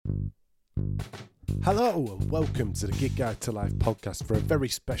Hello and welcome to the Gig Guide to Life podcast for a very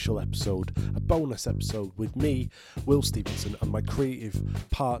special episode, a bonus episode with me, Will Stevenson, and my creative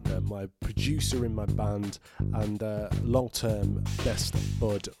partner, my producer in my band, and long-term best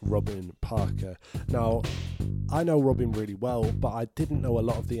bud, Robin Parker. Now, I know Robin really well, but I didn't know a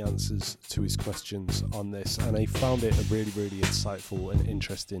lot of the answers to his questions on this, and I found it a really, really insightful and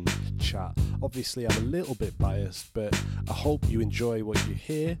interesting chat. Obviously, I'm a little bit biased, but I hope you enjoy what you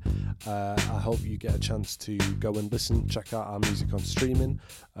hear. I hope you get a chance to go and listen, check out our music on streaming.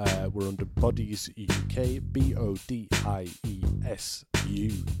 We're under Bodies UK, Bodies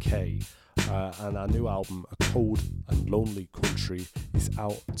UK. And our new album, A Cold and Lonely Country, is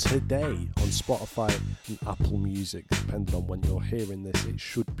out today on Spotify and Apple Music. Depending on when you're hearing this, it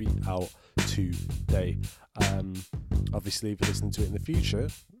should be out today. Obviously, if you're listening to it in the future,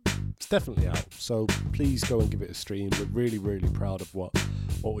 it's definitely out. So please go and give it a stream. We're really, really proud of what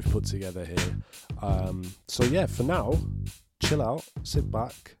we've put together here. So yeah, for now, chill out, sit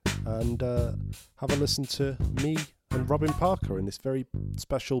back, and have a listen to me and Robin Parker in this very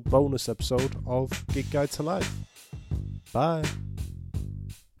special bonus episode of Gig Guide to Life. Bye.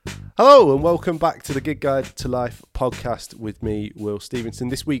 Hello and welcome back to the Gig Guide to Life podcast with me, Will Stevenson.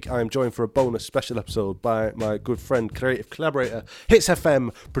 This week I am joined for a bonus special episode by my good friend, creative collaborator, Hits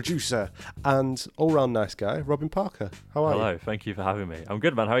FM producer, and all-round nice guy, Robin Parker. How are you? Hello, thank you for having me. I'm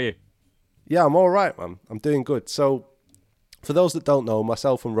good, man. How are you? Yeah, I'm all right, man. I'm doing good. So, for those that don't know,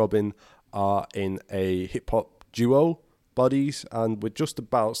 myself and Robin are in a hip-hop duo, Bodies, and we're just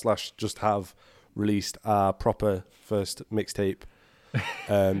have released our proper first mixtape.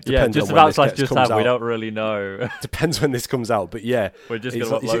 Yeah, just about / just have. We don't really know. Depends when this comes out, but yeah, we're just going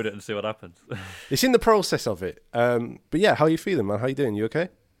to upload it and see what happens. It's in the process of it. But yeah, how are you feeling, man? How you doing? You okay?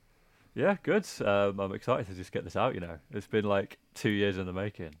 Yeah, good. I'm excited to just get this out. You know, it's been like 2 years in the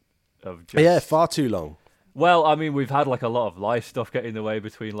making. Yeah, far too long. Well, I mean, we've had like a lot of life stuff get in the way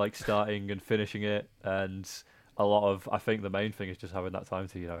between like starting and finishing it, and a lot of. I think the main thing is just having that time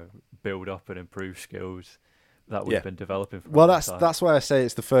to build up and improve skills that we've been developing for that's why I say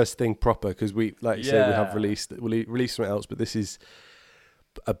it's the first thing proper, because we, like you say, we have released something else, but this is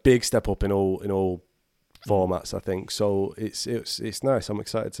a big step up in all formats, I think. So it's nice. I'm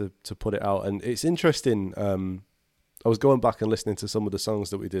excited to put it out, and it's interesting. I was going back and listening to some of the songs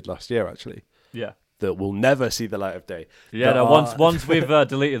that we did last year, actually. Yeah. That will never see the light of day. Yeah, no, once we've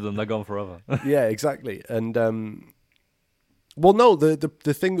deleted them, they're gone forever. Yeah, exactly. And well, no,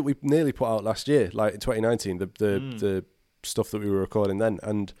 the thing that we nearly put out last year, like in 2019, the stuff that we were recording then,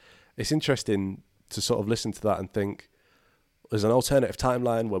 and it's interesting to sort of listen to that and think there's an alternative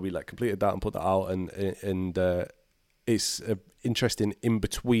timeline where we like completed that and put that out, and it's an interesting in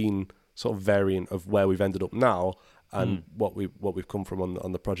between sort of variant of where we've ended up now and what we've come from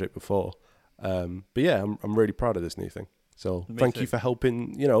on the project before. But yeah, I'm really proud of this new thing. So thank you for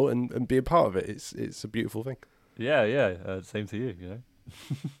helping, and being part of it. It's a beautiful thing. Yeah. Same to you,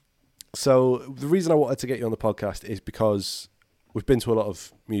 So the reason I wanted to get you on the podcast is because we've been to a lot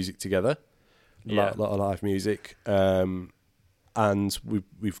of music together, a lot of live music, and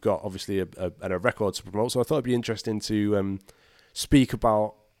we've got obviously a record to promote. So I thought it'd be interesting to speak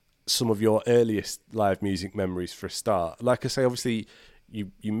about some of your earliest live music memories for a start. Like I say, obviously you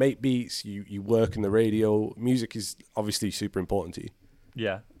make beats, you work in the radio. Music is obviously super important to you.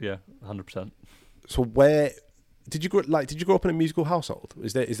 Yeah, 100%. So where did you grow up in a musical household?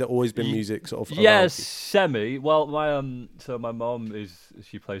 Is there always been music sort of? Yes, semi. Well, my mom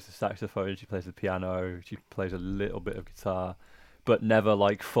she plays the saxophone, she plays the piano, she plays a little bit of guitar, but never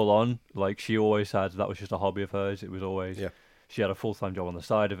like full on. Like she always had, that was just a hobby of hers. It was always she had a full-time job on the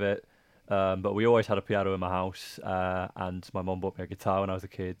side of it. But we always had a piano in my house, and my mum bought me a guitar when I was a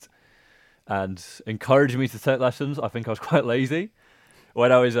kid and encouraged me to take lessons. I think I was quite lazy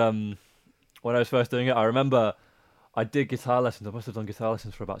when I was first doing it. I remember I did guitar lessons. I must have done guitar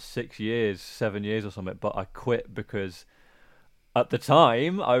lessons for about 7 years or something, but I quit because at the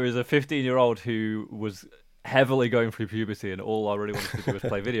time I was a 15-year-old who was heavily going through puberty, and all I really wanted to do was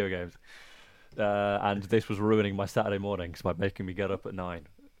play video games. And this was ruining my Saturday mornings by making me get up at 9.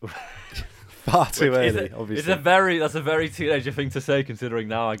 Far too early, obviously. That's a very teenager thing to say, considering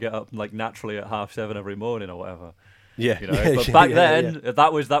now I get up like naturally at 7:30 every morning or whatever. Yeah, but back then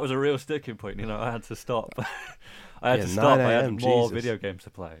that was a real sticking point. I had to stop. I had more video games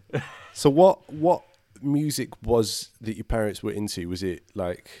to play. So what music was that your parents were into? Was it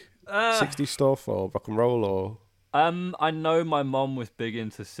like 60s stuff or rock and roll or? I know my mom was big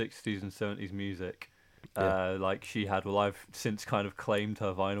into 60s and 70s music. Like she had, I've since kind of claimed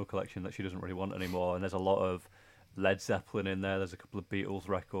her vinyl collection that she doesn't really want anymore. And there's a lot of Led Zeppelin in there. There's a couple of Beatles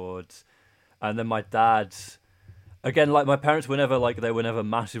records. And then my dad's, again, like my parents were never like, they were never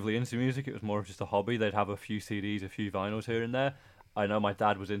massively into music. It was more of just a hobby. They'd have a few CDs, a few vinyls here and there. I know my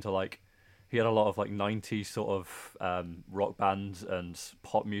dad was into like, he had a lot of like 90s sort of rock bands and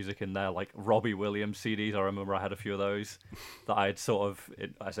pop music in there, like Robbie Williams CDs. I remember I had a few of those that I had sort of,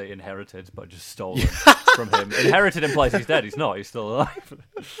 I say inherited, but just stolen from him. Inherited implies he's dead. He's not. He's still alive.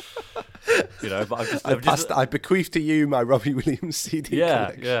 You know, but I bequeath to you my Robbie Williams CD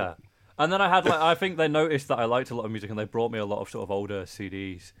collection. Yeah. And then I had like, I think they noticed that I liked a lot of music, and they brought me a lot of sort of older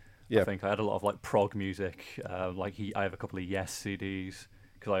CDs. Yeah. I think I had a lot of like prog music. I have a couple of Yes CDs,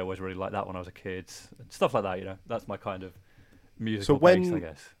 because I always really liked that when I was a kid. Stuff like that, you know. That's my kind of musical taste, I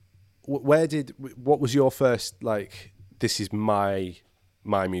guess. What was your first, like, this is my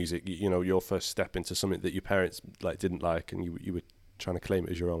music, you know, your first step into something that your parents like didn't like and you were trying to claim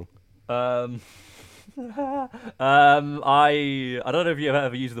it as your own? I don't know if you've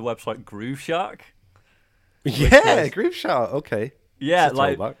ever used the website Groove Shark. Yeah, Groove Shark, okay. Yeah,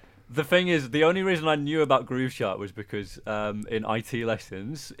 like... The thing is, the only reason I knew about Groove Shark was because in IT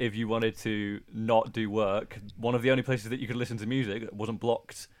lessons, if you wanted to not do work, one of the only places that you could listen to music that wasn't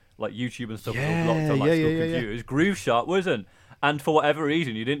blocked, like YouTube and stuff, was all blocked on like school computers. Groove Shark wasn't. And for whatever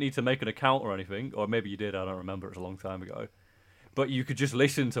reason, you didn't need to make an account or anything, or maybe you did, I don't remember, it was a long time ago. But you could just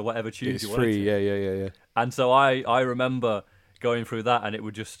listen to whatever tunes you wanted to. It's free, yeah. And so I remember going through that, and it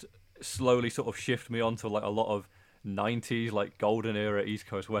would just slowly sort of shift me onto like a lot of 90s, like golden era East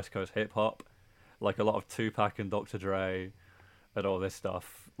Coast, West Coast hip hop, like a lot of Tupac and Dr. Dre and all this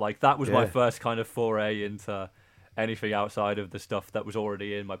stuff. Like that was my first kind of foray into anything outside of the stuff that was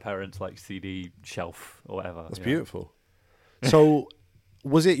already in my parents' like CD shelf or whatever. That's beautiful. So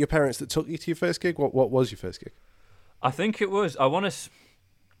was it your parents that took you to your first gig? What was your first gig? I think it was.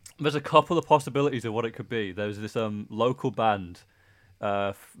 There's a couple of possibilities of what it could be. There was this local band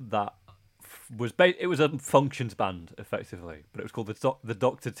that it was a functions band effectively, but it was called the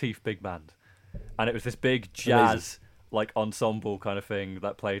Dr. Teeth Big Band, and it was this big jazz like ensemble kind of thing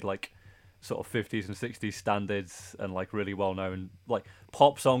that played like sort of 50s and 60s standards and like really well known like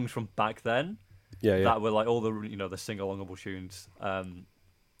pop songs from back then. That were like all the, you know, the sing-alongable tunes.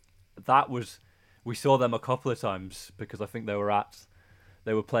 We saw them a couple of times because I think they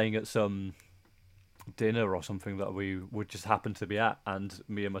were playing at some dinner or something that we would just happen to be at, and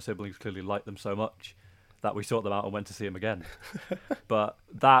me and my siblings clearly liked them so much that we sought them out and went to see them again. But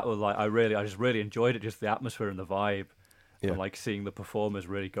that was like, I just really enjoyed it, just the atmosphere and the vibe, and like seeing the performers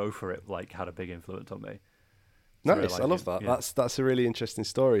really go for it, like had a big influence on me. Nice, really I love that. Yeah. That's a really interesting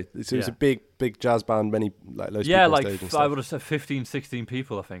story. So it was a big jazz band, many like loads of people on stage and stuff. I would have said 15, 16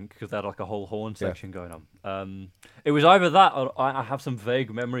 people, I think, because they had like a whole horn section going on. It was either that, or I have some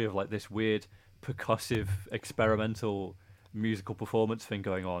vague memory of like this weird percussive experimental musical performance thing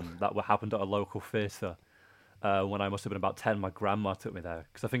going on that happened at a local theatre when I must have been about 10. My grandma took me there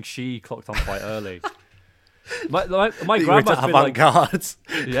because I think she clocked on quite early. my grandma's been avant-garde.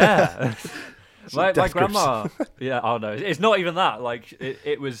 Yeah. my grandma, oh no, it's not even that. Like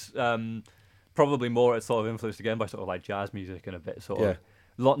it was probably more sort of influenced again by sort of like jazz music and a bit sort of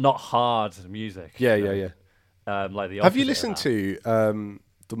not hard music. Yeah. Like the Have you listened to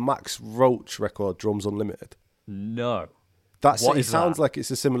the Max Roach record, Drums Unlimited? No. It sounds like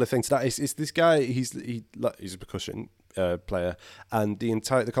it's a similar thing to that. It's this guy. He's a percussion player, and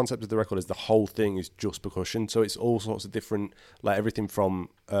the concept of the record is the whole thing is just percussion. So it's all sorts of different, like everything from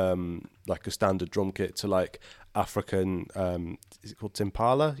like a standard drum kit to like African, is it called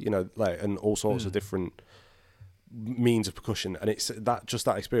timpala? You know, like, and all sorts of different means of percussion. And it's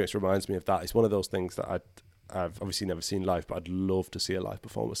that experience reminds me of that. It's one of those things that I've obviously never seen live, but I'd love to see a live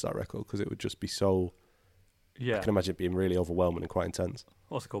performance of that record because it would just be so. Yeah, I can imagine it being really overwhelming and quite intense.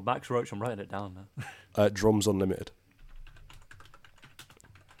 What's it called? Max Roach. I'm writing it down now. Drums Unlimited.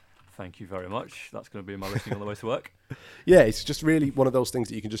 Thank you very much. That's going to be my listening on the way to work. Yeah, it's just really one of those things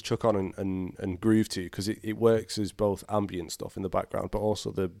that you can just chuck on and groove to because it works as both ambient stuff in the background, but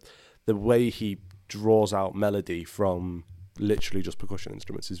also the way he draws out melody from literally just percussion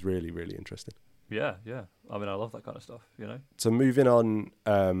instruments is really, really interesting. Yeah. I mean, I love that kind of stuff, you know. So moving on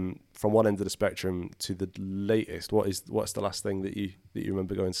from one end of the spectrum to the latest, what's the last thing that you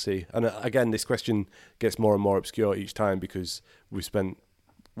remember going to see? And again, this question gets more and more obscure each time because we've spent,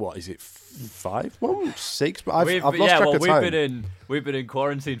 what is it, 5 months, 6? But I've lost track of time. We've been in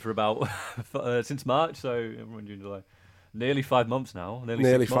quarantine for about since March, so everyone June, July. Nearly 5 months now. Nearly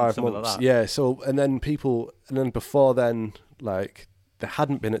 6 months, 5 months. Like that. Yeah. So and then before then, like there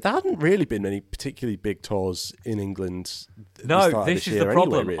hadn't really been any particularly big tours in England. No, this is the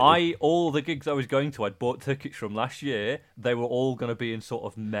problem. Anyway, really. All the gigs I was going to, I'd bought tickets from last year. They were all going to be in sort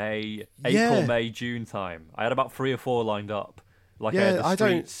of April, May, June time. I had about 3 or 4 lined up. Like I had the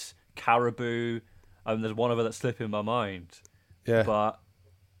Streets, Caribou, and there's one other that's slipping my mind. Yeah. But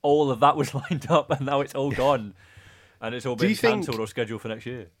all of that was lined up, and now it's all gone, and it's all been cancelled or scheduled for next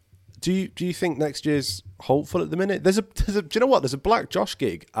year. Do you think next year's hopeful at the minute? There's a do you know what? There's a Black Josh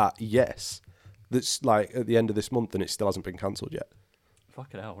gig at Yes that's like at the end of this month and it still hasn't been cancelled yet.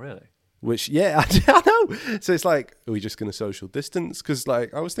 Fucking hell, really? Which, yeah, I know. So it's like, are we just going to social distance? Because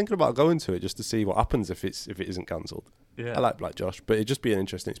like I was thinking about going to it just to see what happens if it isn't cancelled. Yeah. I like Black Josh, but it'd just be an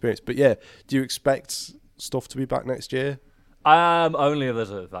interesting experience. But yeah, do you expect stuff to be back next year? Only if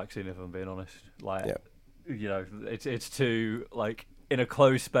there's a vaccine, if I'm being honest. Like, yeah. You know, it's too like in a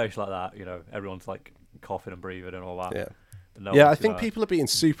closed space like that. You know, everyone's like coughing and breathing and all that. Yeah. I think people are being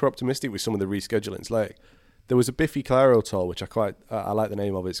super optimistic with some of the reschedulings. Like, there was a Biffy Clyro tour, which I like the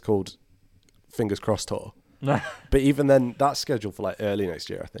name of it. It's called Fingers Crossed Tour. But even then, that's scheduled for like early next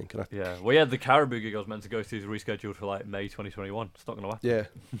year, I think. Yeah, the Caribou gig I was meant to go to is rescheduled for like May 2021. It's not going to happen.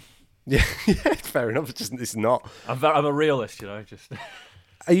 Yeah, fair enough. It's not. I'm a realist, you know. Just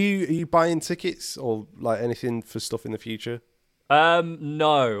Are you buying tickets or like anything for stuff in the future?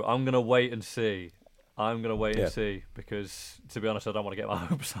 No, I'm gonna wait and see. And see because, to be honest, I don't want to get my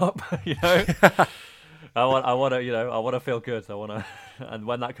hopes up. You know, I want to feel good. And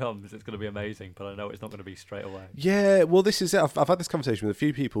when that comes, it's going to be amazing. But I know it's not going to be straight away. Yeah, well, this is it. I've had this conversation with a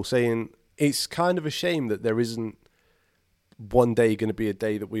few people saying it's kind of a shame that there isn't one day going to be a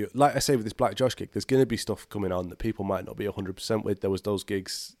day that we, like I say with this Black Josh gig, there's going to be stuff coming on that people might not be 100% with. There was those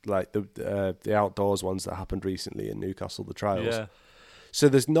gigs like the outdoors ones that happened recently in Newcastle, the trials. Yeah. So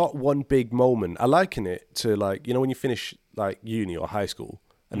there's not one big moment. I liken it to like, you know, when you finish like uni or high school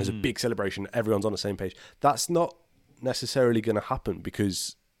and there's a big celebration, everyone's on the same page. That's not necessarily going to happen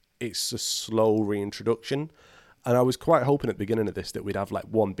because it's a slow reintroduction. And I was quite hoping at the beginning of this that we'd have like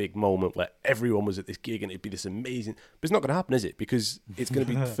one big moment where everyone was at this gig and it'd be this amazing. But it's not going to happen, is it? Because it's going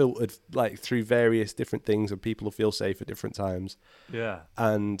to be filtered like through various different things and people will feel safe at different times. Yeah.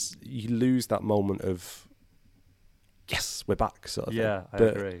 And you lose that moment of, yes, we're back, sort of thing. Yeah, I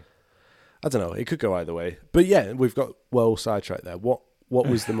agree. I don't know. It could go either way. But yeah, we've got well sidetracked there. What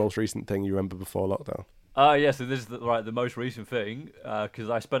was the most recent thing you remember before lockdown? So this is the most recent thing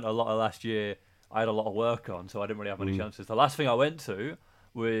because I spent a lot of last year. I had a lot of work on, so I didn't really have many chances. The last thing I went to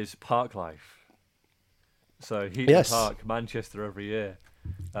was Parklife. So Heaton Park, Manchester, every year.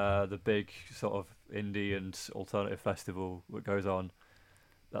 The big sort of indie and alternative festival that goes on.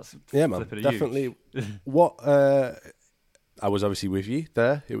 That's man, definitely. What I was obviously with you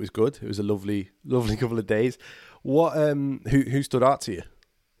there. It was good. It was a lovely couple of days. What who stood out to you?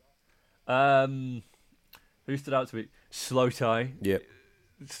 Who stood out to me? Slow Tie. Yep.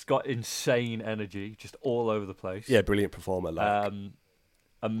 It's got insane energy, just all over the place. Yeah, brilliant performer. Like.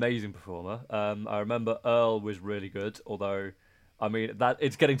 Amazing performer. I remember Earl was really good, although, I mean, that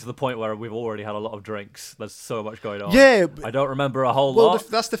it's getting to the point where we've already had a lot of drinks. There's so much going on. Yeah. I don't remember a whole lot,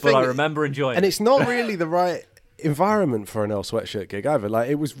 that's the thing. But I remember enjoying it. And it's not really the right environment for an Earl Sweatshirt gig either. Like,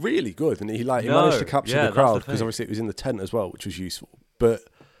 it was really good, and he managed to capture the crowd, because obviously it was in the tent as well, which was useful. But,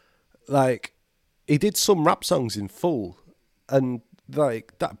 like, he did some rap songs in full, and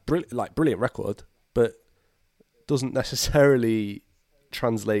like that brilliant record, but doesn't necessarily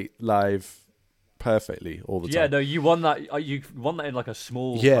translate live perfectly all the time. Yeah, no, you won that. You won that in like a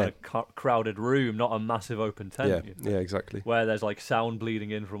small, kind of crowded room, not a massive open tent. Yeah, you know, yeah, exactly. Where there's like sound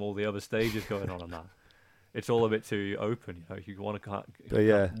bleeding in from all the other stages going on and that. It's all a bit too open, you know. You want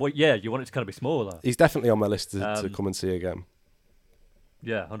to you want it to kind of be smaller. He's definitely on my list to come and see again.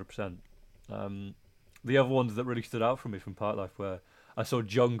 Yeah, 100%. The other ones that really stood out for me from Parklife were I saw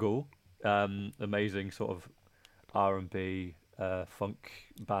Jungle, amazing sort of R&B funk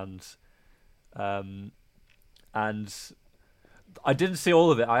bands, and I didn't see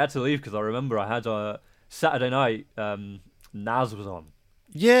all of it. I had to leave because I remember I had a Saturday night. Nas was on.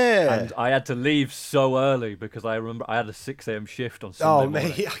 Yeah, and I had to leave so early because I remember I had a 6 a.m. shift on Sunday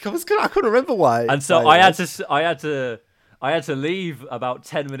morning. Mate, I couldn't remember why. And so I had to leave about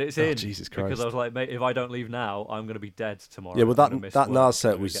 10 minutes in. Jesus Christ. Because I was like, mate, if I don't leave now, I'm going to be dead tomorrow. Yeah, well, that Nas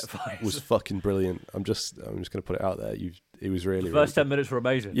set was fucking brilliant. I'm just going to put it out there. It was really the first really 10 minutes were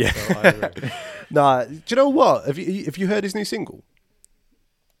amazing. Yeah. So I agree. Nah, do you know what? Have you heard his new single?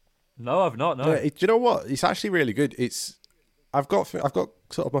 No, I've not. No. Do you know what? It's actually really good. I've got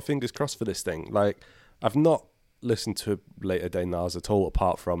sort of my fingers crossed for this thing. Like, I've not listened to Later Day Nas at all,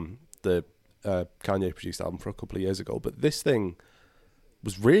 apart from the Kanye produced album for a couple of years ago. But this thing,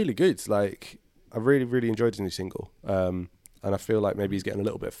 was really good. Like, I really, really enjoyed his new single. And I feel like maybe he's getting a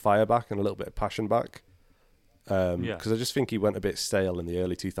little bit of fire back and a little bit of passion back. Because I just think he went a bit stale in the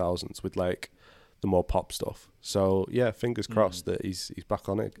early 2000s with like the more pop stuff. So yeah, fingers crossed that he's back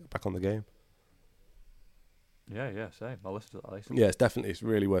on it, back on the game. Yeah, same. I'll listen to that later. Yeah, it's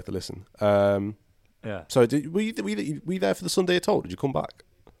really worth a listen. Yeah. So were you there for the Sunday at all? Did you come back?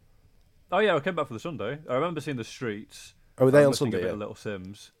 Oh yeah, I came back for the Sunday. I remember seeing the Streets. Oh, were they I on remember seeing Sunday? a bit Yeah. of Little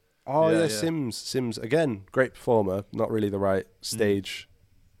Sims. Oh Yeah, yeah, yeah. Sims again, great performer. Not really the right stage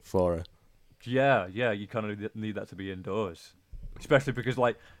for her. Yeah, you kind of need that to be indoors, especially because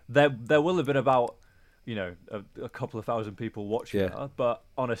like there will have been about a couple of thousand people watching her, but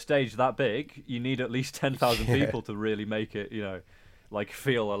on a stage that big, you need at least 10,000 people to really make it like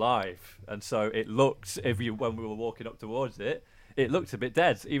feel alive. And so it looked when we were walking up towards it, it looked a bit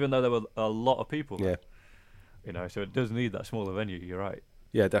dead, even though there were a lot of people there. So it does need that smaller venue. You're right.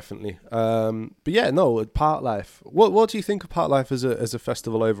 Yeah, definitely. But yeah, no, Parklife. What do you think of Parklife as a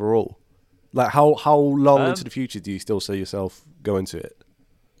festival overall? Like, how long into the future do you still see yourself going to it?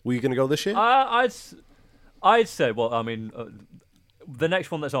 Were you going to go this year? I'd say, well, I mean, the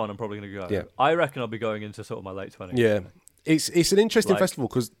next one that's on, I'm probably going to go. Yeah. I reckon I'll be going into sort of my late 20s. Yeah, it's an interesting festival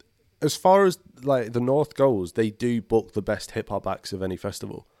because as far as like the North goes, they do book the best hip hop acts of any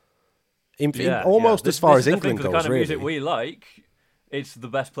festival. Almost as far as England goes, the kind of really. music we like, it's the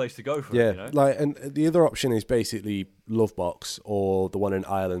best place to go for. Yeah, it, like, and the other option is basically Lovebox or the one in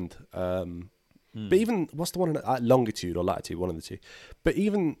Ireland. But even what's the one in Longitude or Latitude, one of the two. But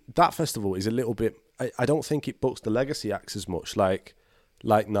even that festival is a little bit. I don't think it books the legacy acts as much, like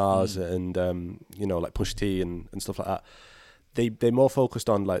Nas and like Pusha T and stuff like that. They're more focused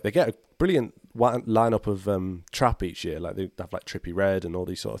on like they get a brilliant lineup of trap each year. Like they have like Trippie Redd and all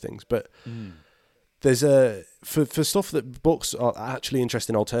these sort of things. But there's for stuff that books are actually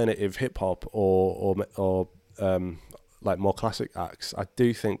interesting alternative hip hop or like more classic acts. I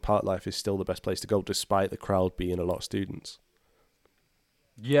do think Parklife is still the best place to go, despite the crowd being a lot of students.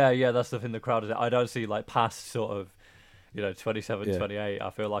 Yeah, that's the thing. The crowd is. I don't see like past sort of 27, 28. I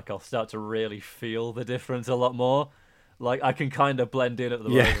feel like I'll start to really feel the difference a lot more. Like I can kind of blend in at the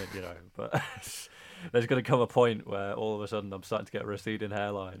moment, but there's going to come a point where all of a sudden I'm starting to get a receding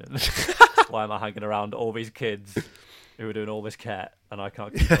hairline, and why am I hanging around all these kids who are doing all this cat, and I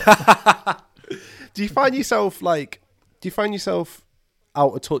can't keep up? Do you find yourself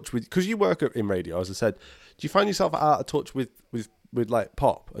out of touch with? Because you work in radio, as I said. Do you find yourself out of touch with like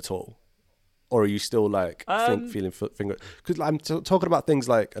pop at all, or are you still like feeling finger? Because I'm talking about things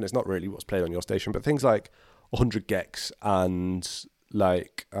like, and it's not really what's played on your station, but things like 100 Gex and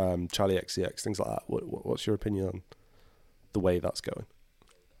like Charlie XCX, things like that. What's your opinion on the way that's going?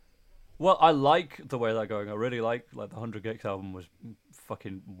 Well, I like the way that's going. I really like the 100 Gex album was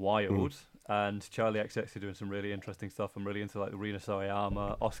fucking wild, and Charlie XCX are doing some really interesting stuff. I'm really into like Rina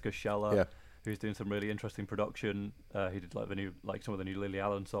Sawayama, Oscar Scheller, who's doing some really interesting production. He did like some of the new Lily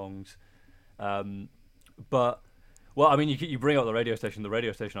Allen songs. But well, I mean, you bring up the radio station. The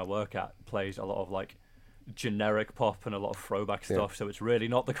radio station I work at plays a lot of like generic pop and a lot of throwback stuff, so it's really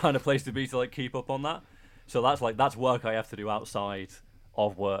not the kind of place to be to like keep up on that. So that's work I have to do outside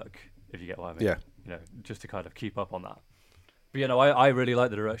of work, if you get what I mean. Just to kind of keep up on that. But I really like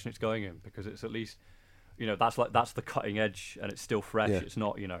the direction it's going in, because it's at least that's the cutting edge, and it's still fresh. It's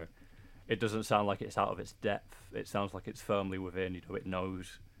not it doesn't sound like it's out of its depth. It sounds like it's firmly within. It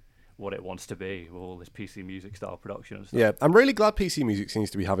knows what it wants to be with all this PC music style production and stuff. Yeah, I'm really glad PC music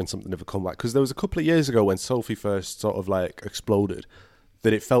seems to be having something of a comeback, because there was a couple of years ago when Sophie first sort of like exploded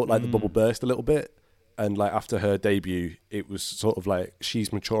that it felt like the bubble burst a little bit, and like after her debut it was sort of like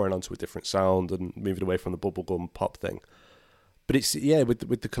she's maturing onto a different sound and moving away from the bubblegum pop thing. But it's with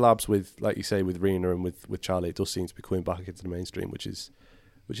the collabs with, like you say, with Rina and with Charlie, it does seem to be coming back into the mainstream, which is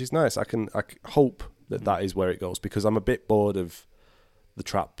nice. I hope that is where it goes, because I'm a bit bored of the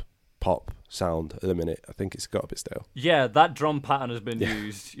trap pop sound at the minute. I think it's got a bit stale. Yeah, that drum pattern has been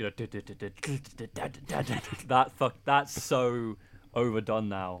used. That's so overdone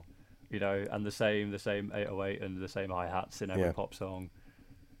now. And the same 808 and the same hi-hats in every pop song.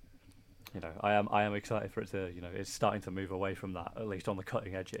 I am excited for it to. It's starting to move away from that, at least on the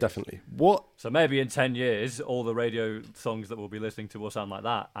cutting edge. Definitely. What? So maybe in 10 years, all the radio songs that we'll be listening to will sound like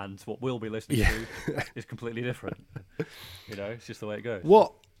that, and what we'll be listening to is completely different. It's just the way it goes.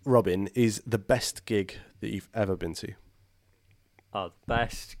 What, Robin, is the best gig that you've ever been to? The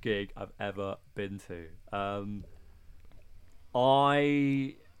best gig I've ever been to.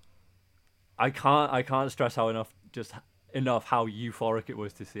 I can't stress enough how euphoric it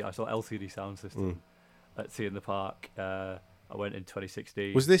was to see. I saw LCD Sound System at T in the Park. I I went in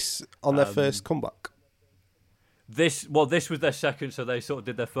 2016. Was this on their first comeback? This was their second, so they sort of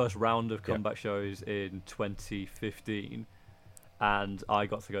did their first round of comeback shows in 2015, and I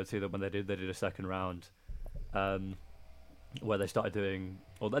got to go see them when they did a second round, where they started doing.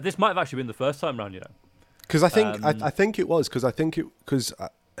 Well, this might have actually been the first time round, Because I think it was because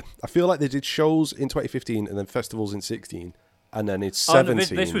I feel like they did shows in 2015 and then festivals in 16, and then it's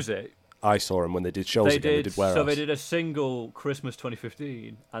 17. This was it. I saw them when they did shows again. They did Where So Else? they did a single Christmas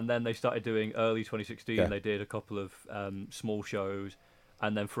 2015, and then they started doing early 2016. Yeah. They did a couple of small shows,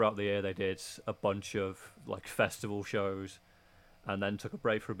 and then throughout the year they did a bunch of like festival shows, and then took a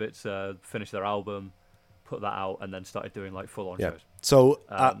break for a bit to finish their album, put that out, and then started doing like full-on shows. So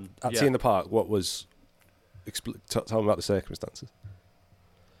at Tea in the Park, what was? Tell me about the circumstances.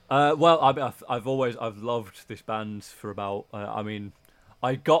 Well, I've loved this band for about.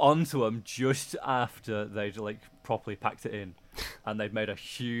 I got onto them just after they'd like properly packed it in, and they'd made a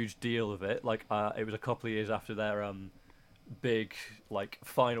huge deal of it. Like it was a couple of years after their big like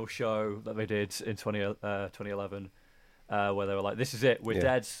final show that they did in 2011, where they were like, "This is it. We're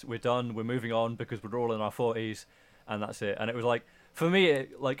dead. We're done. We're moving on because we're all in our 40s, and that's it." And it was like, for me,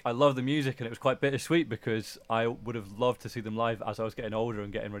 I love the music, and it was quite bittersweet because I would have loved to see them live as I was getting older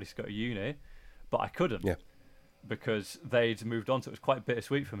and getting ready to go to uni, but I couldn't. Yeah. Because they'd moved on, so it was quite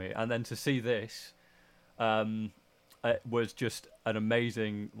bittersweet for me. And then to see this, it was just an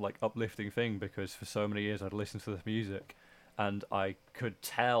amazing, like, uplifting thing because for so many years I'd listened to this music, and I could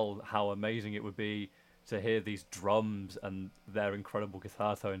tell how amazing it would be to hear these drums and their incredible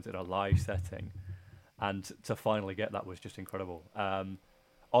guitar tones in a live setting, and to finally get that was just incredible.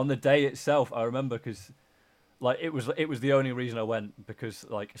 On the day itself, I remember because. Like it was the only reason I went because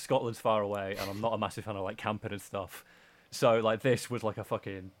like Scotland's far away and I'm not a massive fan of like camping and stuff, so like this was like a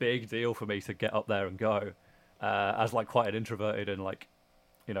fucking big deal for me to get up there and go, as like quite an introverted and like,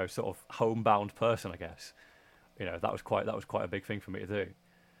 sort of homebound person, I guess. That was quite a big thing for me to do.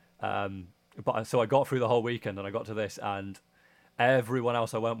 But so I got through the whole weekend and I got to this, and everyone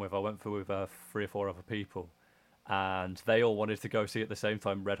else I went with 3 or 4 other people. And they all wanted to go see at the same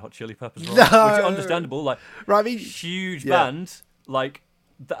time Red Hot Chili Peppers, which is understandable. Like, right, huge band. Like,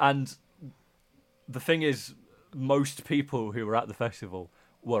 and the thing is, most people who were at the festival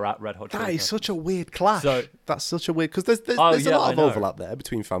were at Red Hot Chili Peppers. That is such a weird clash. That's such a weird because there's a lot of overlap there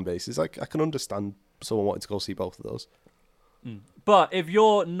between fan bases. Like, I can understand someone wanting to go see both of those. But if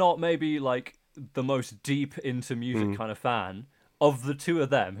you're not maybe like the most deep into music kind of fan. Of the two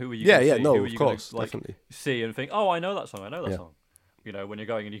of them, who are you going to see? No, who are of you course, gonna, definitely. See and think, oh, I know that song, song. When you're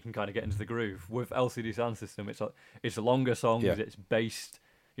going and you can kind of get into the groove. With LCD Sound System, it's longer songs, it's based,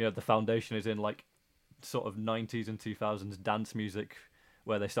 the foundation is in like sort of 90s and 2000s dance music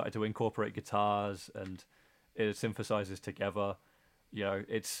where they started to incorporate guitars and synthesizers together.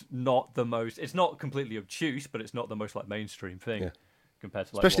 It's not completely obtuse, but it's not the most like mainstream thing compared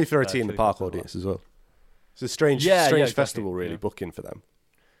to like especially for a Tea in the Park audience as well. It's a strange festival, really, booking for them.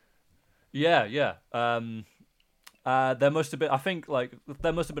 Yeah. There must have been, I think, like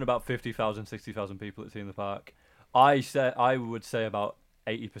there must have been about 50,000, 60,000 people at Tea in the Park. I would say about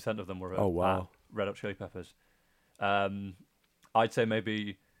 80% of them were at Red Hot Chili Peppers. I'd say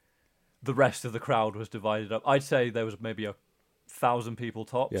maybe the rest of the crowd was divided up. I'd say there was maybe 1,000 people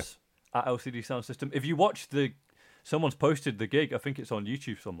tops at LCD Sound System. If you watch someone's posted the gig, I think it's on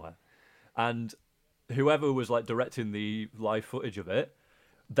YouTube somewhere, and whoever was like directing the live footage of it,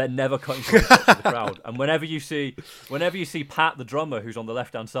 they're never cutting close to the crowd. And whenever you see Pat, the drummer, who's on the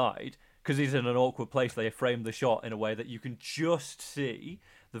left-hand side, because he's in an awkward place, they frame the shot in a way that you can just see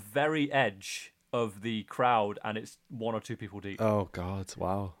the very edge of the crowd, and it's 1 or 2 people deep. Oh God!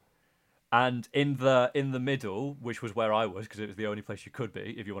 Wow. And in the middle, which was where I was, because it was the only place you could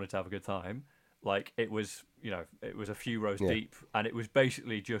be if you wanted to have a good time. Like it was a few rows deep, and it was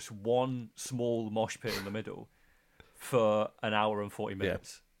basically just one small mosh pit in the middle for an hour and 40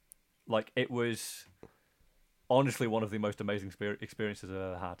 minutes. Like it was honestly one of the most amazing experiences I've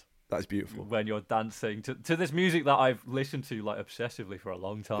ever had. That's beautiful. When you're dancing to this music that I've listened to like obsessively for a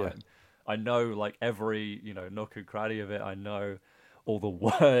long time. Yeah. I know like every nook and cranny of it. I know all the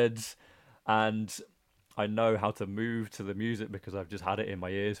words, and I know how to move to the music because I've just had it in my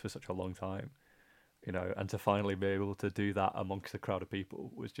ears for such a long time. And to finally be able to do that amongst a crowd of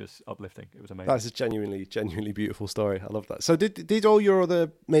people was just uplifting. It was amazing. That's a genuinely beautiful story. I love that. So did all your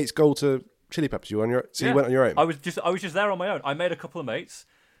other mates go to Chili Peppers? You went on your own? I was just there on my own. I made a couple of mates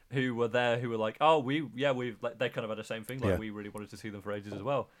who were there who were like, oh, they kind of had the same thing. Like we really wanted to see them for ages as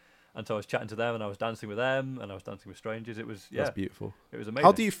well. And so I was chatting to them, and I was dancing with them, and I was dancing with strangers. It was That's beautiful. It was amazing.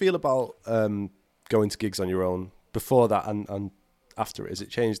 How do you feel about going to gigs on your own before that and after it? Has it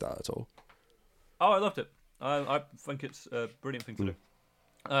changed that at all? Oh, I loved it. I think it's a brilliant thing to do.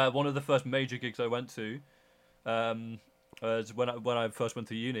 One of the first major gigs I went to was when I first went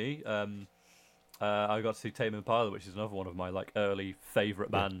to uni. I got to see Tame Impala, which is another one of my like early favourite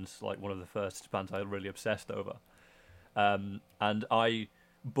bands, like one of the first bands I really obsessed over. And I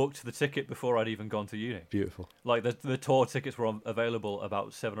booked the ticket before I'd even gone to uni. Beautiful. Like the tour tickets were available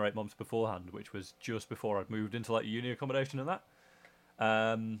about 7 or 8 months beforehand, which was just before I'd moved into like uni accommodation and that.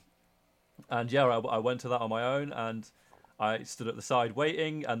 And yeah, I went to that on my own, and I stood at the side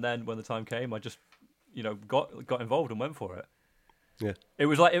waiting. And then when the time came, I just, got involved and went for it. Yeah, it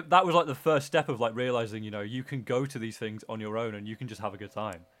was like that was like the first step of like realizing, you can go to these things on your own and you can just have a good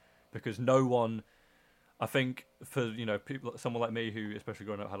time, because no one, I think for people, someone like me who, especially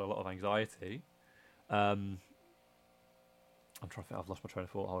growing up, had a lot of anxiety. I'm trying to think. I've lost my train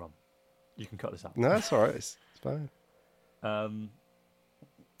of thought. Hold on, you can cut this out. no, that's all right. It's fine.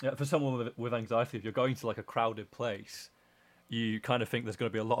 Yeah, for someone with anxiety, if you're going to like a crowded place, you kind of think there's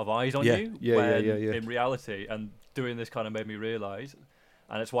going to be a lot of eyes on you. Yeah. In reality, and doing this kind of made me realise,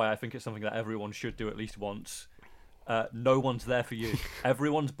 and it's why I think it's something that everyone should do at least once. No one's there for you.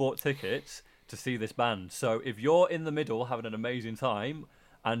 Everyone's bought tickets to see this band. So if you're in the middle having an amazing time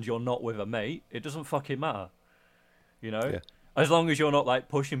and you're not with a mate, it doesn't fucking matter. Yeah. As long as you're not like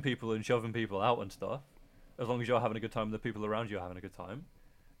pushing people and shoving people out and stuff, as long as you're having a good time and the people around you are having a good time,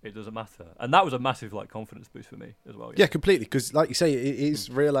 it doesn't matter. And that was a massive like confidence boost for me as well. Yeah, completely. Because like you say, it is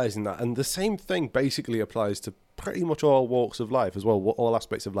realising that. And the same thing basically applies to pretty much all walks of life as well, all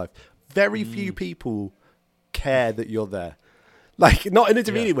aspects of life. Very few people care that you're there. Like, not in a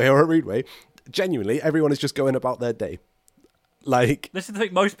demeaning way or a rude way. Genuinely, everyone is just going about their day. Like, this is the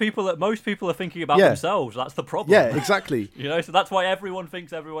thing. Most people are thinking about themselves. That's the problem. Yeah, exactly. So that's why everyone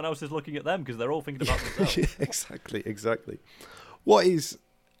thinks everyone else is looking at them, because they're all thinking about themselves. Yeah, exactly. What is,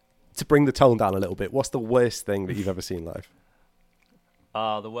 to bring the tone down a little bit, what's the worst thing that you've ever seen live?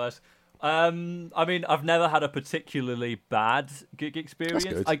 The worst. I mean, I've never had a particularly bad gig experience.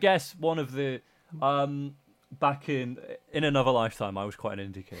 That's good. I guess one of the back in another lifetime, I was quite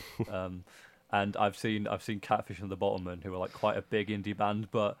an indie kid. And I've seen Catfish and the Bottlemen, who are like quite a big indie band,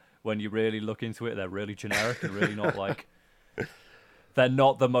 but when you really look into it, they're really generic and really not like. They're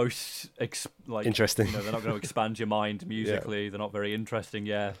not the most interesting. They're not going to expand your mind musically. They're not very interesting.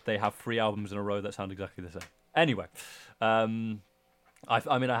 Yeah, they have 3 albums in a row that sound exactly the same. Anyway, I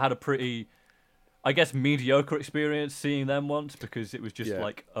had a pretty, I guess, mediocre experience seeing them once, because it was just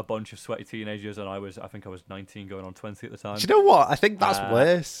like a bunch of sweaty teenagers, and I think I was 19 going on 20 at the time. Do you know what? I think that's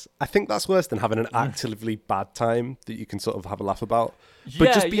worse. I think that's worse than having an actively bad time that you can sort of have a laugh about.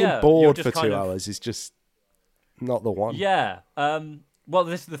 But just being bored for 2 hours is just not the one. Yeah. Well,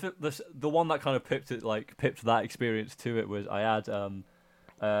 the one that kind of pipped that experience to it was I had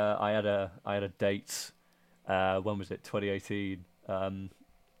a date. When was it? 2018.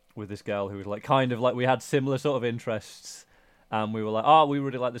 With this girl who was like kind of like, we had similar sort of interests, and we were like, oh, we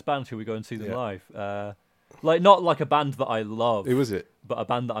really like this band, should we go and see them live? Like, not like a band that I love. Who was it? But a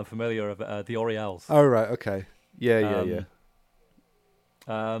band that I'm familiar with, the Oriels. Oh right, okay, yeah.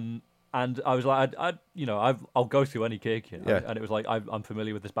 And I was like, I'll go to any gig, and it was like, I'm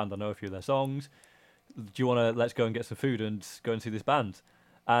familiar with this band, I know a few of their songs. Do you want to, let's go and get some food and go and see this band?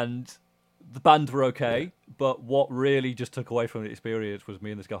 And the band were okay, but what really just took away from the experience was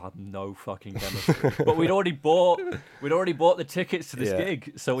me and this girl had no fucking chemistry. But we'd already bought the tickets to this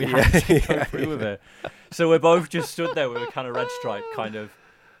gig, so we had to go through with it. So we're both just stood there with a kind of red stripe, kind of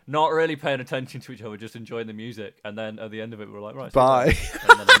not really paying attention to each other, just enjoying the music. And then at the end of it, we were like, right, bye.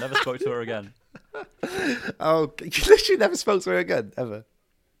 And then I never spoke to her again. Oh, you literally never spoke to her again, ever?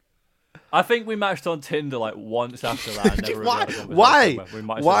 I think we matched on Tinder like once after that. I never really had a conversation. Why?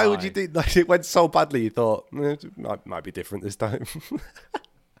 Why would you do like it went so badly? You thought it might be different this time.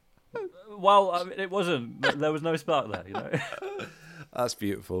 Well, I mean, it wasn't. There was no spark there, That's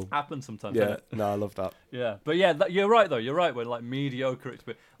beautiful. Happens sometimes. Yeah, no, I love that. Yeah, but yeah, you're right though. You're right. When like mediocre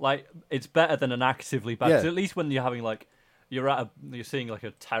experience, like it's better than an actively bad. 'Cause at least when you're having like you're seeing like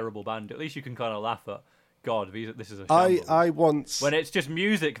a terrible band, at least you can kind of laugh at. God, this is a shambles. I once when it's just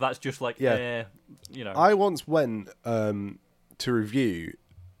music that's just like I once went to review.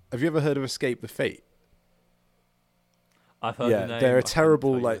 Have you ever heard of Escape the Fate? I've heard the name. They're a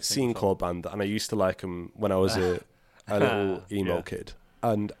terrible like scene-core band, and I used to like them when I was a little emo kid.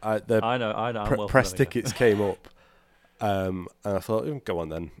 And I know. Press tickets came up, and I thought, go on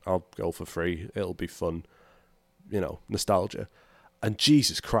then, I'll go for free. It'll be fun, nostalgia. And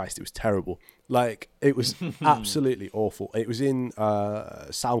Jesus Christ, it was terrible. Like, it was absolutely awful. It was in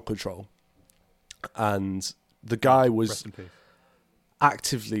Sound Control. And The guy was Rest in peace.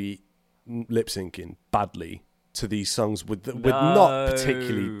 actively lip syncing badly to these songs with not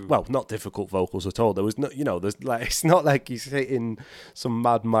particularly not difficult vocals at all. There was no, there's like, it's not like he's hitting some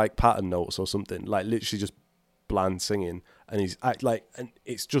mad Mike Patton notes or something. Like literally just bland singing, and and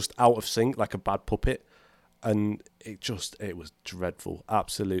it's just out of sync like a bad puppet, and it was dreadful,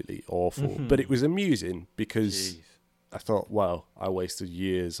 absolutely awful. But it was amusing because I thought, wow, I wasted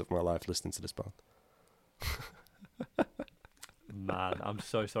years of my life listening to this band. Man, I'm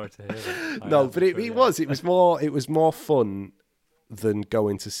so sorry to hear that. No, but it was more fun than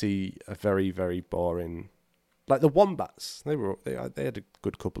going to see a very, very boring, like the Wombats. They had a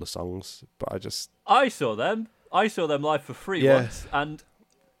good couple of songs, but I saw them live for free once, and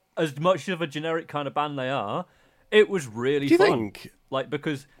as much of a generic kind of band they are, it was really fun. Do you think? Like,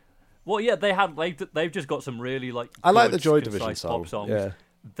 because, they've just got some really I like the Joy Division pop songs. Yeah.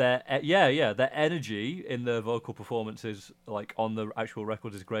 Their energy in the vocal performances, like on the actual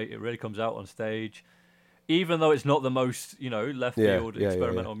record, is great. It really comes out on stage, even though it's not the most left field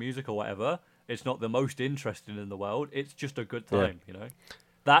experimental music or whatever. It's not the most interesting in the world. It's just a good time.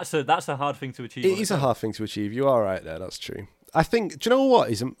 That's a hard thing to achieve. It is a hard thing to achieve. You are right there. That's true. I think. Do you know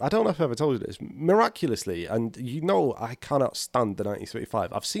what is? I don't know if I've ever told you this. Miraculously, and I cannot stand the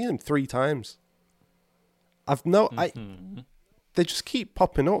 1975. I've seen them 3 times. They just keep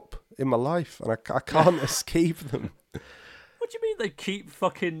popping up in my life, and I can't escape them. What do you mean they keep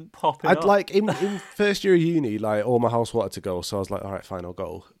fucking popping up? Like in first year of uni, like all my house wanted to go, so I was like, all right, fine, I'll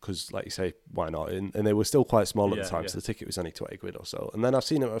go, because like you say, why not? And they were still quite small at the time, so the ticket was only £20 or so. And then I've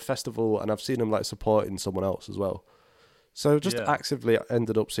seen them at a festival, and I've seen them like supporting someone else as well. So just actively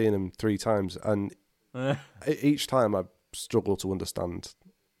ended up seeing them 3 times, and each time I struggle to understand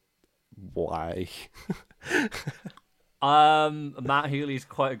why. Matt Healy's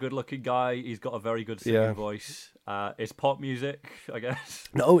quite a good-looking guy. He's got a very good singing voice. It's pop music, I guess.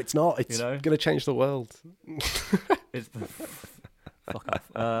 No, it's not. It's going to change the world. It's fuck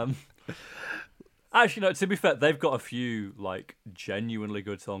off. Actually, no. To be fair, they've got a few like genuinely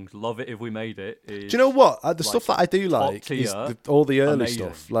good songs. Love It If We Made It. Do you know what? The stuff that I do like is all the early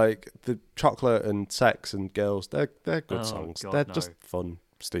stuff, like the Chocolate and Sex and Girls. They're good songs. They're just fun,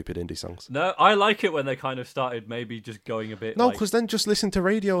 stupid indie songs. No, I like it when they kind of started maybe just going a bit. No, because then just listen to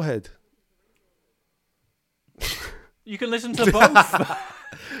Radiohead. You can listen to both.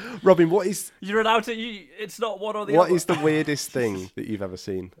 Robin, what is... You're allowed to... it's not one or the other. What is the weirdest thing that you've ever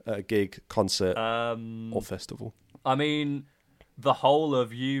seen at a gig, concert, or festival? I mean, the whole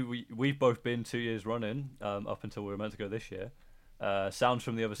of we've both been 2 years running, up until we were meant to go this year. Sounds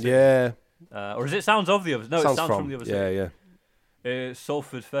from the Other City. Yeah. Or is it Sounds of the Other... No, it's Sounds from the Other City. Yeah. It's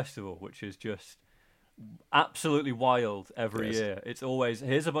Salford Festival, which is just absolutely wild every year. It's always,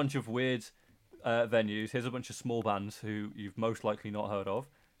 here's a bunch of weird venues, here's a bunch of small bands who you've most likely not heard of.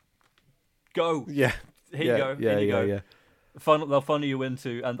 Go. Yeah. Here you go. Yeah. They'll funnel you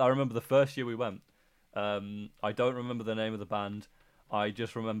into, and I remember the first year we went, I don't remember the name of the band. I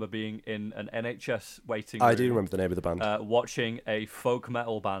just remember being in an NHS waiting room. I do remember the name of the band. Watching a folk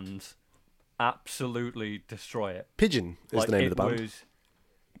metal band absolutely destroy it. Pigeon is the name of the band.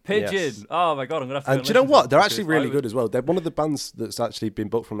 Pigeon. Yes. Oh my god, I'm gonna have to. And do you know what? They're actually really good as well. They're one of the bands that's actually been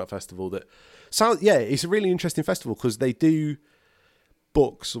booked from that festival. It's a really interesting festival because they do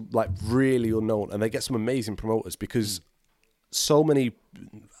books like really unknown, and they get some amazing promoters because so many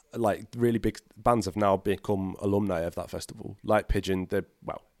like really big bands have now become alumni of that festival. Like Pigeon, they're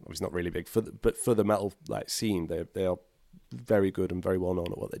obviously not really big but for the metal like scene, they are very good and very well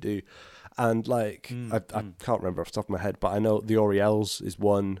known at what they do. And like I can't remember off the top of my head, but I know the Oriels is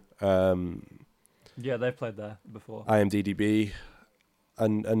one. Yeah, they've played there before. IMDb,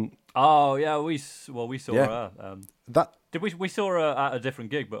 and oh yeah, we saw her. We saw her at a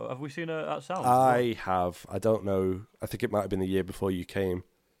different gig, but have we seen her at Sounds? I have. I don't know. I think it might have been the year before you came.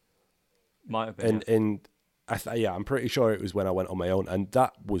 Might have been. I'm pretty sure it was when I went on my own, and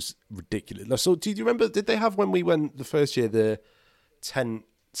that was ridiculous. So, do you remember? Did they have when we went the first year the tent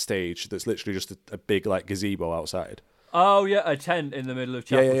stage that's literally just a big like gazebo outside? Oh yeah, a tent in the middle of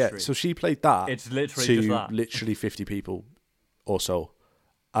Chapel Street. So she played that. It's literally to just that. Literally 50 people or so,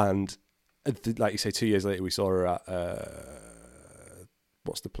 and like you say, 2 years later we saw her at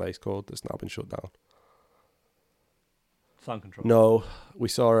what's the place called that's now been shut down? Sound Control. No, we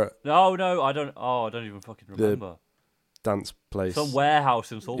saw her. No, I don't. Oh, I don't even fucking remember. Dance place. Some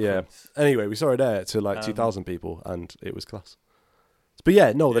warehouse in Salford. Yeah. Anyway, we saw her there to like 2,000 people, and it was class. But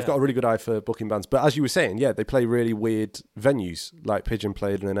yeah, no, they've got a really good eye for booking bands. But as you were saying, yeah, they play really weird venues, like Pigeon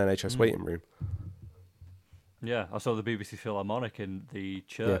played in an NHS waiting room. Yeah, I saw the BBC Philharmonic in the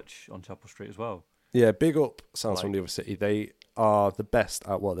church on Chapel Street as well. Yeah, big up Sounds Like- from the Other City. They are the best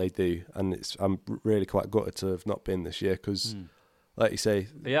at what they do, and I'm really quite gutted to have not been this year because, like you say,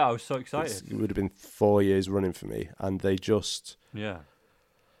 Yeah, I was so excited. it would have been 4 years running for me, and they just Yeah.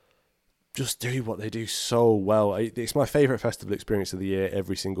 do what they do so well. It's my favourite festival experience of the year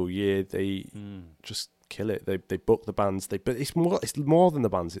every single year. They just kill it. They book the bands. But it's more than the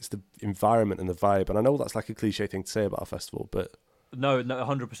bands. It's the environment and the vibe. And I know that's like a cliche thing to say about a festival, but No,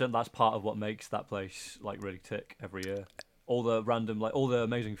 100%. That's part of what makes that place like really tick every year. All the random, like all the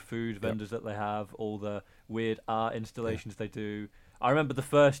amazing food vendors that they have, all the weird art installations they do. I remember the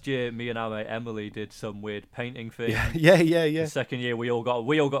first year, me and our mate Emily did some weird painting thing. yeah. The second year, we all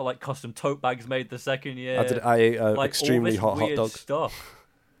got like custom tote bags made. The second year, I ate like, extremely all hot this hot weird dog. stuff.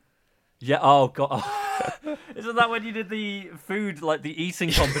 Yeah. Oh god. Isn't that when you did the food, like the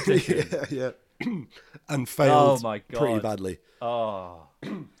eating competition? yeah. And failed Oh my god. pretty badly. Oh.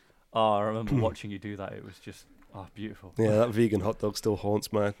 I remember watching you do that. It was just beautiful. Yeah, that vegan hot dog still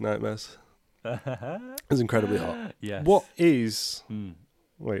haunts my nightmares. It was incredibly hot. Yes. What is...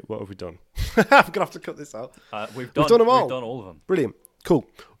 Wait, what have we done? I'm going to have to cut this out. We've done them all. We've done all of them. Brilliant. Cool.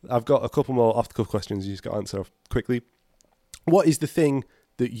 I've got a couple more off-the-cuff questions you just got to answer quickly. What is the thing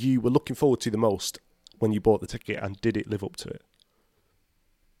that you were looking forward to the most when you bought the ticket, and did it live up to it?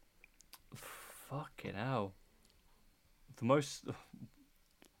 Fucking hell. The most...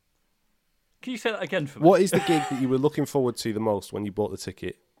 Can you say that again for me? What is the gig that you were looking forward to the most when you bought the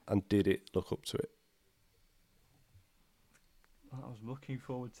ticket, and did it look up to it? I was looking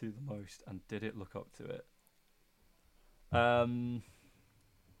forward to the most, and did it look up to it?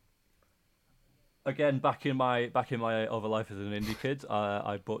 Again, back in my other life as an indie kid,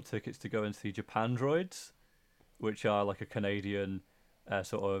 I bought tickets to go and see Japan Droids, which are like a Canadian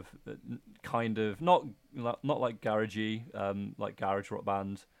sort of kind of not like garagey, like garage rock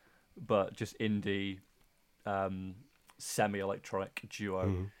band, but just indie, semi-electronic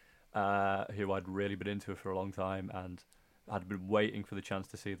duo who I'd really been into for a long time, and I'd been waiting for the chance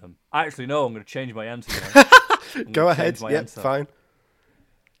to see them. Actually, no, I'm going to change my answer now. Go ahead. Yeah, fine.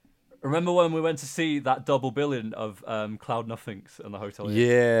 Remember when we went to see that double billing of Cloud Nothings and the Hotel Inn?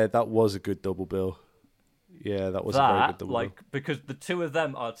 Yeah, that was a good double bill. Yeah, that was a very good double bill. Because the two of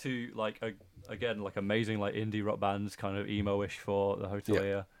them are two, like, again, like amazing, like indie rock bands, kind of emo-ish for the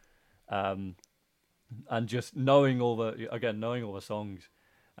Hotelier. And just knowing all the songs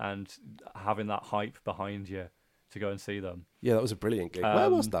and having that hype behind you to go and see them. Yeah, that was a brilliant gig. Where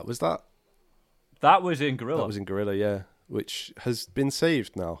was that? That was in Gorilla. That was in Gorilla, yeah, which has been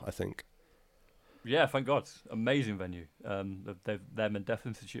saved now, I think. Yeah, thank God. Amazing venue. Them and Death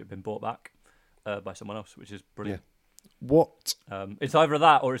Institute have been bought back by someone else, which is brilliant. Yeah. What? It's either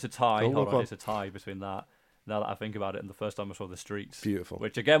that or it's a tie. Oh, Hold on, it's a tie between that. Now that I think about it, and the first time I saw The Streets. Beautiful.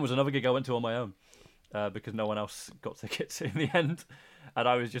 Which again was another gig I went to on my own because no one else got tickets in the end. And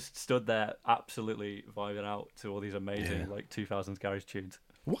I was just stood there absolutely vibing out to all these amazing like 2000s garage tunes.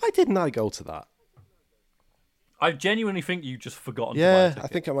 Why didn't I go to that? I genuinely think you just forgotten to buy a ticket. I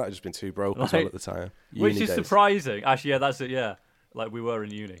think I might have just been too broke as well at the time. Which Uni is days. surprising. Actually, yeah, that's it, yeah. Like, we were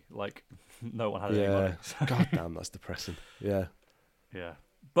in uni. Like, no one had any money. God damn, that's depressing. Yeah. Yeah.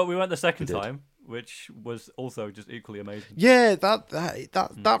 But we went the second time, which was also just equally amazing. Yeah,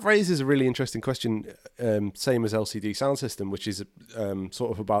 that raises a really interesting question. Same as LCD Sound System, which is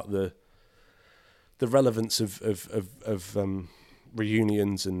sort of about the relevance of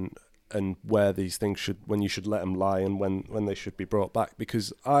reunions and where these things when you should let them lie and when they should be brought back.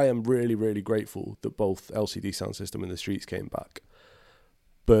 Because I am really, really grateful that both LCD Sound System and The Streets came back.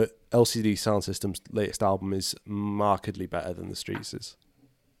 But LCD Sound System's latest album is markedly better than The Streets is.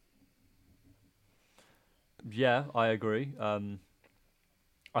 Yeah, I agree.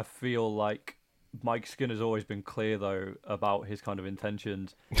 I feel like Mike Skinner's always been clear, though, about his kind of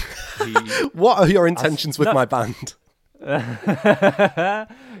intentions. What are your intentions with my band?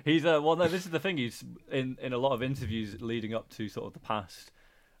 He's well, no, this is the thing. He's in a lot of interviews leading up to sort of the past,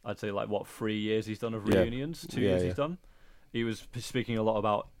 I'd say, like, 3 years he's done of reunions, 2 years he's done. He was speaking a lot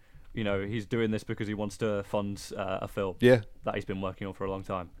about, he's doing this because he wants to fund a film that he's been working on for a long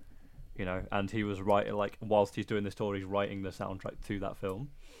time. And he was writing, like, whilst he's doing this tour, he's writing the soundtrack to that film.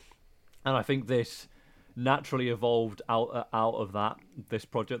 And I think this naturally evolved out of this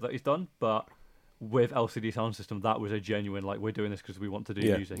project that he's done. But with LCD Sound System, that was a genuine, like, we're doing this because we want to do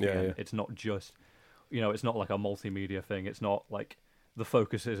music. Yeah. It's not just, it's not like a multimedia thing. It's not like the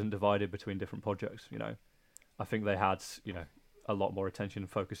focus isn't divided between different projects. I think they had, a lot more attention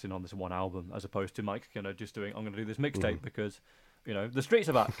focusing on this one album as opposed to Mike, just doing, I'm going to do this mixtape because The Streets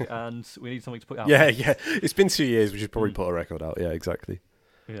are back and we need something to put out. Yeah. It's been 2 years. We should probably put a record out. Yeah, exactly.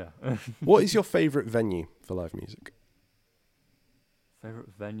 Yeah. What is your favourite venue for live music? Favorite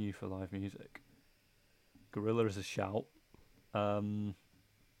venue for live music? Gorilla is a shout. Albert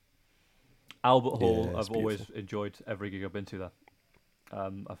Hall. Yeah, it's I've always beautiful. enjoyed every gig I've been to there.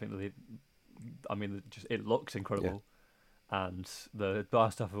 I think just it looks incredible, and the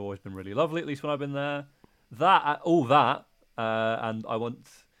bar stuff have always been really lovely. At least when I've been there. And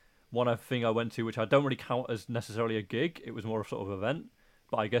one thing I went to, which I don't really count as necessarily a gig. It was more of sort of event,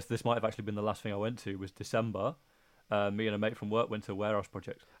 but I guess this might have actually been the last thing I went to. Was December. Me and a mate from work went to Warehouse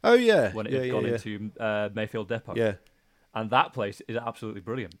Project Oh yeah, when it yeah, had yeah, gone yeah. into Mayfield Depot. Yeah, And that place is absolutely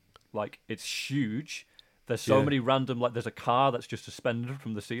brilliant. Like, it's huge. There's so Yeah. many random, like, there's a car that's just suspended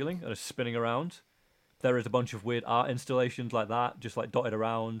from the ceiling and is spinning around. There is a bunch of weird art installations like that, just like dotted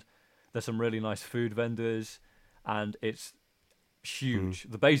around. There's some really nice food vendors, and it's huge.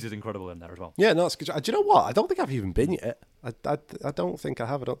 The bass is incredible in there as well. yeah. No, it's good. Do you know what? I don't think I've even been yet. I don't think I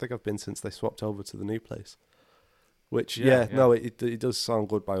have. I don't think I've been since they swapped over to the new place. Which Yeah, yeah. no, it does sound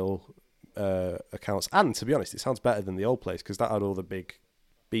good by all accounts. And to be honest, it sounds better than the old place because that had all the big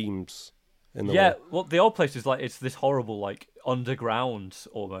beams in the Yeah, wall. well, the old place is like, it's this horrible, like, underground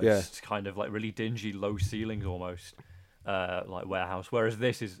almost, Yeah. kind of like really dingy, low ceilings almost, like warehouse. Whereas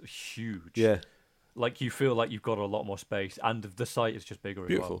this is huge. Yeah, Like, you feel like you've got a lot more space, and the site is just bigger as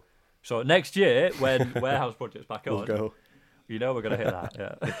beautiful. well. So next year, when Warehouse Project's back We'll on, go. you know we're gonna hit that.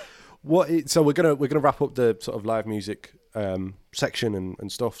 Yeah. So we're gonna wrap up the sort of live music section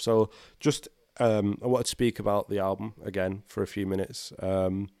and stuff. So just I wanted to speak about the album again for a few minutes,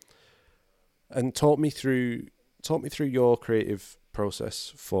 and talk me through your creative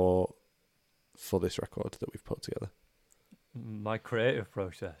process for this record that we've put together. My creative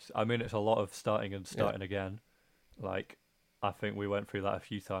process. I mean, it's a lot of starting again. Like, I think we went through that a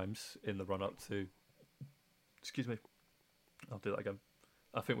few times in the run up to. Excuse me. I'll do that again.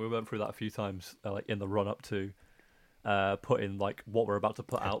 I think we went through that a few times, like in the run up to putting like what we're about to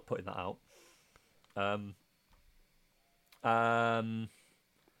put out, putting that out.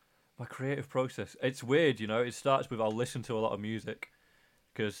 My creative process. It's weird, you know. It starts with I'll listen to a lot of music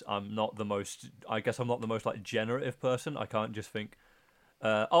because I'm not the most. I guess I'm not the most like generative person. I can't just think,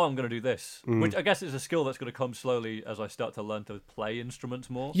 oh, I'm going to do this, which I guess is a skill that's going to come slowly as I start to learn to play instruments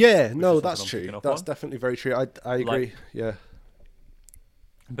more. Yeah, which no, is something that's I'm true. picking up That's on. definitely very true. I agree. Like- Yeah.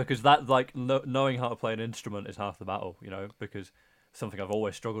 Because that, like, knowing how to play an instrument is half the battle, you know. Because something I've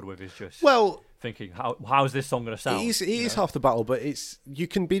always struggled with is just Well, thinking, how is this song going to sound? it you is know? half the battle, but you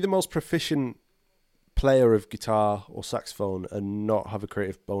can be the most proficient player of guitar or saxophone and not have a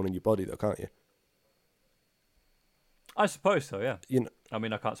creative bone in your body, though, can't you? I suppose so. Yeah. You know, I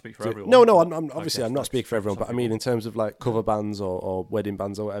mean, I can't speak for everyone. no, but I'm I obviously guess I'm not that's speaking for everyone, some but I mean people. in terms of like cover bands or wedding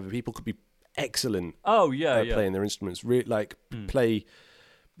bands or whatever, people could be excellent Oh yeah, at yeah. playing their instruments, play,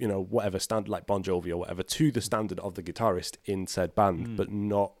 you know, whatever standard like Bon Jovi or whatever to the standard of the guitarist in said band, but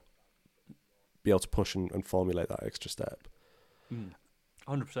not be able to push and formulate that extra step.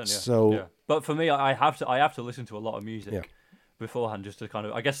 100%. Yeah. So- yeah. But for me, I have to listen to a lot of music Yeah. beforehand just to kind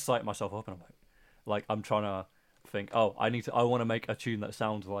of, I guess, psych myself up, and I'm trying to think, oh, I want to make a tune that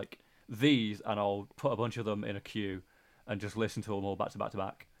sounds like these, and I'll put a bunch of them in a queue and just listen to them all back to back to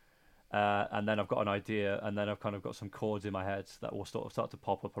back. And then I've got an idea, and then I've kind of got some chords in my head that will sort of start to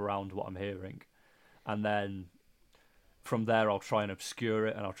pop up around what I'm hearing, and then from there I'll try and obscure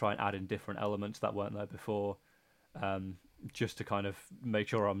it, and I'll try and add in different elements that weren't there before, just to kind of make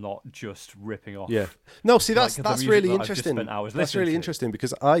sure I'm not just ripping off. Yeah. No, see, Like that's the music really that I've just interesting. spent hours That's listening really to. interesting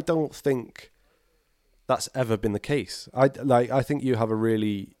because I don't think that's ever been the case. I think you have a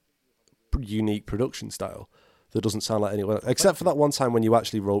really unique production style that doesn't sound like anyone else, except for that one time when you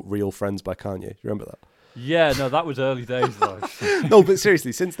actually wrote "Real Friends" by Kanye. You remember that? Yeah, no, that was early days though. No, but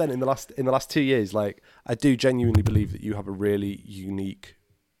seriously, since then, in the last 2 years, like I do genuinely believe that you have a really unique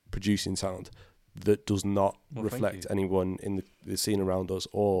producing sound that does not Well, thank reflect you. anyone in the scene around us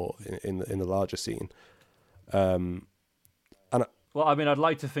or in the larger scene. Well, I mean, I'd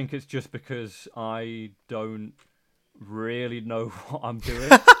like to think it's just because I don't really know what I'm doing.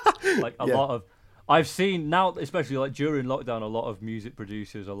 Like a Yeah. lot of, I've seen now, especially like during lockdown, a lot of music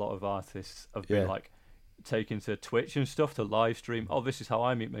producers, a lot of artists have been Yeah. like taking to Twitch and stuff to live stream. Oh, this is how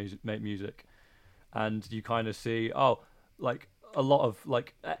I make music, and you kind of see, oh, like a lot of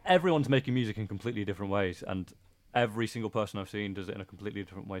like everyone's making music in completely different ways, and every single person I've seen does it in a completely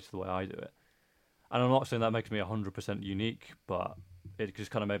different way to the way I do it. And I'm not saying that makes me 100% unique, but it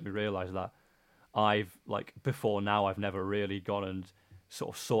just kind of made me realise that I've, like, before now, I've never really gone and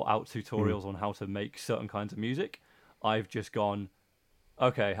sort of sought out tutorials on how to make certain kinds of music. I've just gone,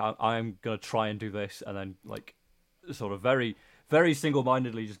 okay, I'm going to try and do this, and then, like, sort of very, very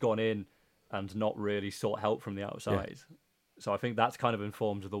single-mindedly just gone in and not really sought help from the outside. Yeah. So I think that's kind of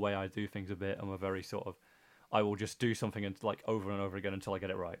informed the way I do things a bit. I'm a very sort of, I will just do something and like over and over again until I get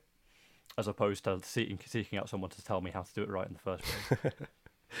it right, as opposed to seeking out someone to tell me how to do it right in the first place.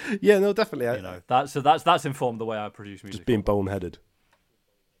 Yeah, no, definitely. You know, that's informed the way I produce music. Just being boneheaded.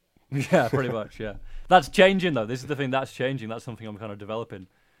 Yeah, pretty much. Yeah, that's changing though. This is the thing that's changing. That's something I'm kind of developing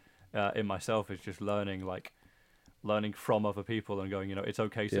in myself. Is just learning from other people and going, you know, it's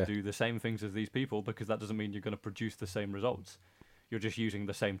okay to do the same things as these people, because that doesn't mean you're going to produce the same results. You're just using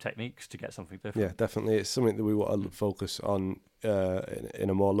the same techniques to get something different. Yeah, definitely. It's something that we want to focus on in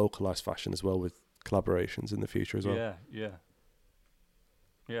a more localized fashion as well, with collaborations in the future as well. Yeah,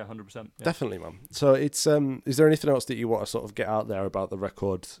 100%. Yeah. Definitely, man. So it's is there anything else that you want to sort of get out there about the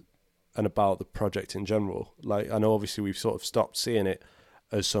record and about the project in general? Like, I know obviously we've sort of stopped seeing it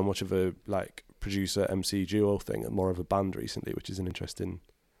as so much of a like producer MC duo thing and more of a band recently, which is an interesting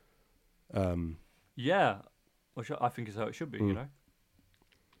yeah, which I think is how it should be. You know,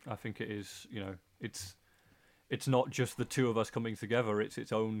 I think it is. You know, it's not just the two of us coming together. It's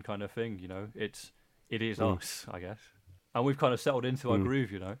its own kind of thing. You know, it is us, I guess, and we've kind of settled into our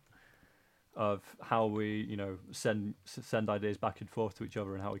groove. You know, of how we, you know, send ideas back and forth to each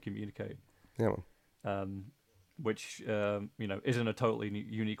other and how we communicate. Yeah. Which you know, isn't a totally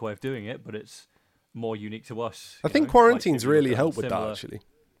unique way of doing it, but it's more unique to us. I think quarantine's really helped with that, actually.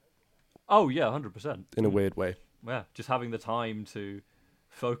 Oh yeah, 100%. In a weird way. Yeah, just having the time to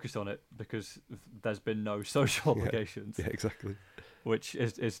focus on it because there's been no social obligations. Yeah, exactly. Which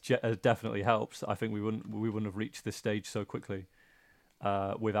is definitely helps. I think we wouldn't have reached this stage so quickly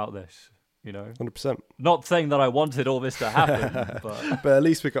without this. You know, 100%. Not saying that I wanted all this to happen, but at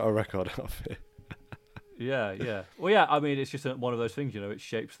least we got a record of it. Yeah. Well, yeah. I mean, it's just one of those things. You know, it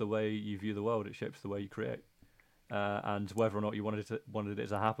shapes the way you view the world. It shapes the way you create. And whether or not you wanted it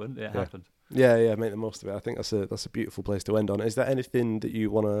to happen, it happened. Yeah. Make the most of it. I think that's a beautiful place to end on. Is there anything that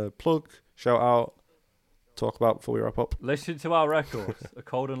you want to plug, shout out, talk about before we wrap up? Listen to our record, A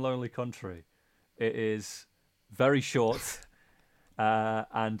Cold and Lonely Country. It is very short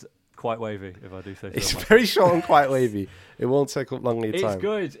and quite wavy, if I do say so. It's very short and quite wavy. It won't take up long of your time. It's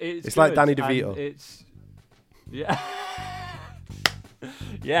good. It's like Danny DeVito. Yeah.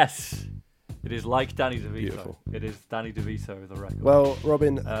 Yes. It is like Danny DeVito. Beautiful. It is Danny DeVito, the record. Well,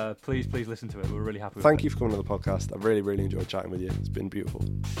 Robin, please listen to it. We're really happy with it. Thank you for coming on the podcast. I've really, really enjoyed chatting with you. It's been beautiful.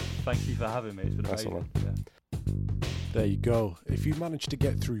 Thank you for having me. It's been amazing. Yeah. There you go. If you managed to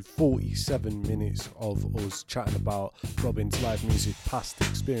get through 47 minutes of us chatting about Robin's live music past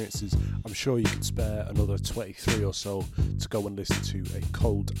experiences, I'm sure you could spare another 23 or so to go and listen to A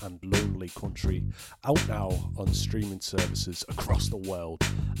Cold and Lonely Country, out now on streaming services across the world.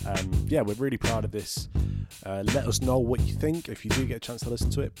 Yeah, we're really proud of this. Let us know what you think if you do get a chance to listen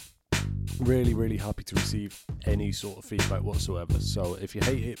to it. Really, really happy to receive any sort of feedback whatsoever. So if you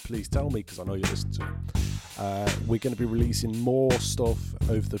hate it, please tell me, because I know you listen to it. We're going to be releasing more stuff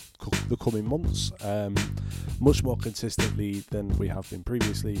over the coming months, much more consistently than we have been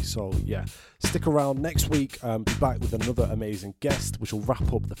previously. So yeah, stick around next week. Be back with another amazing guest, which will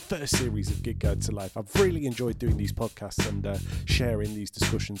wrap up the first series of Gig Guide to Life. I've really enjoyed doing these podcasts and sharing these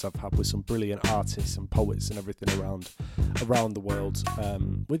discussions I've had with some brilliant artists and poets and everything around the world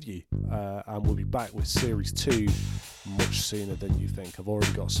with you. And we'll be back with series 2 much sooner than you think. I've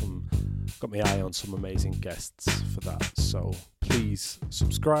already got my eye on some amazing guests for that. So please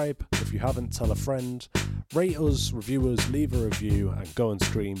subscribe if you haven't. Tell a friend, rate us, review us, leave a review, and go and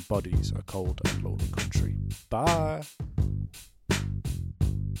stream Bodies, A Cold and Lonely Country. Bye.